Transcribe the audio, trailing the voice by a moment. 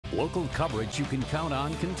Local coverage you can count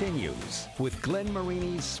on continues with Glenn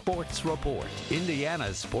Marini's Sports Report,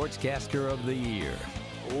 Indiana's Sportscaster of the Year.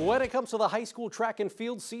 When it comes to the high school track and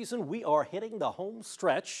field season, we are hitting the home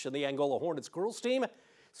stretch, and the Angola Hornets girls team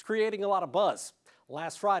is creating a lot of buzz.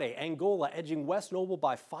 Last Friday, Angola edging West Noble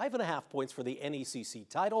by 5.5 points for the NECC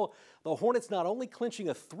title. The Hornets not only clinching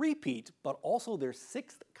a three-peat, but also their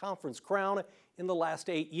 6th conference crown in the last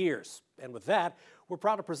 8 years. And with that, we're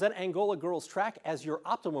proud to present Angola girls track as your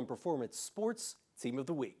Optimum Performance Sports Team of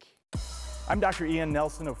the Week. I'm Dr. Ian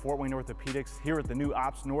Nelson of Fort Wayne Orthopedics here at the new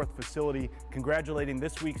Ops North facility, congratulating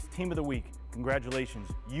this week's Team of the Week. Congratulations,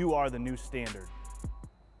 you are the new standard.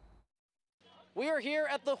 We are here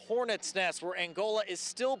at the Hornets' Nest, where Angola is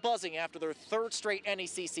still buzzing after their 3rd straight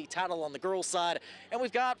NECC title on the girls' side. And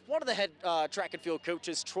we've got one of the head track and field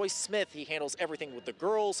coaches, Troy Smith. He handles everything with the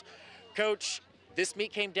girls. Coach, this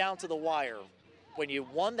meet came down to the wire. When you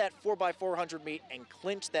won that 4x400 meet and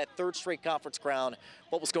clinched that 3rd straight conference crown,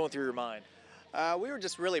 what was going through your mind? We were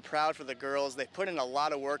just really proud for the girls. They've put in a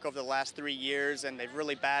lot of work over the last 3 years, and they've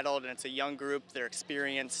really battled, and it's a young group. They're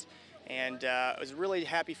experienced. And I was really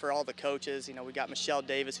happy for all the coaches. You know, we got Michelle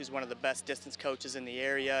Davis, who's one of the best distance coaches in the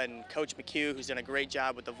area, and Coach McHugh, who's done a great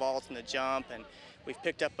job with the vault and the jump. And we've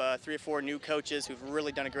picked up 3 or 4 new coaches who've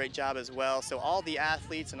really done a great job as well. So all the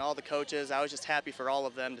athletes and all the coaches, I was just happy for all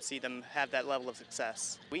of them to see them have that level of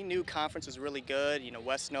success. We knew conference was really good. You know,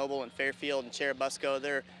 West Noble and Fairfield and Cherubusco,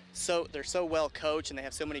 they're so well coached and they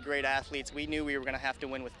have so many great athletes. We knew we were going to have to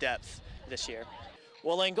win with depth this year.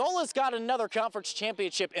 Well, Angola's got another conference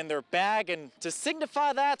championship in their bag, and to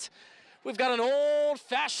signify that, we've got an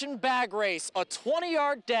old-fashioned bag race, a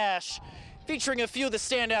 20-yard dash, featuring a few of the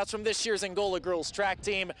standouts from this year's Angola girls track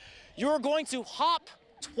team. You're going to hop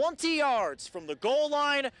 20 yards from the goal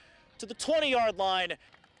line to the 20-yard line.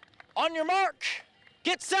 On your mark,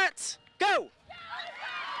 get set, go!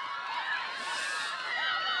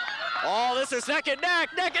 Oh, this is neck and neck,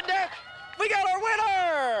 neck and neck. We got our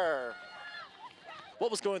winner! What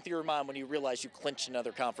was going through your mind when you realized you clinched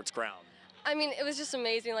another conference crown? I mean, it was just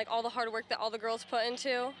amazing, like all the hard work that all the girls put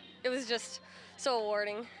into. It was just so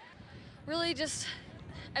rewarding. Really just,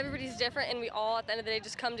 everybody's different, and we all, at the end of the day,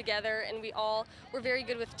 just come together, and we're very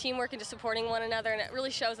good with teamwork and just supporting one another, and it really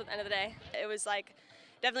shows at the end of the day. It was like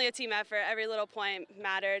definitely a team effort. Every little point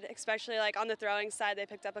mattered, especially like on the throwing side. They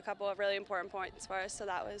picked up a couple of really important points for us, so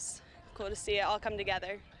that was cool to see it all come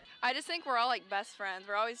together. I just think we're all like best friends.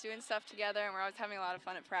 We're always doing stuff together, and we're always having a lot of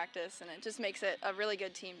fun at practice, and it just makes it a really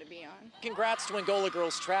good team to be on. Congrats to Angola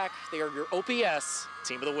girls track. They are your OPS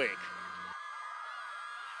Team of the Week.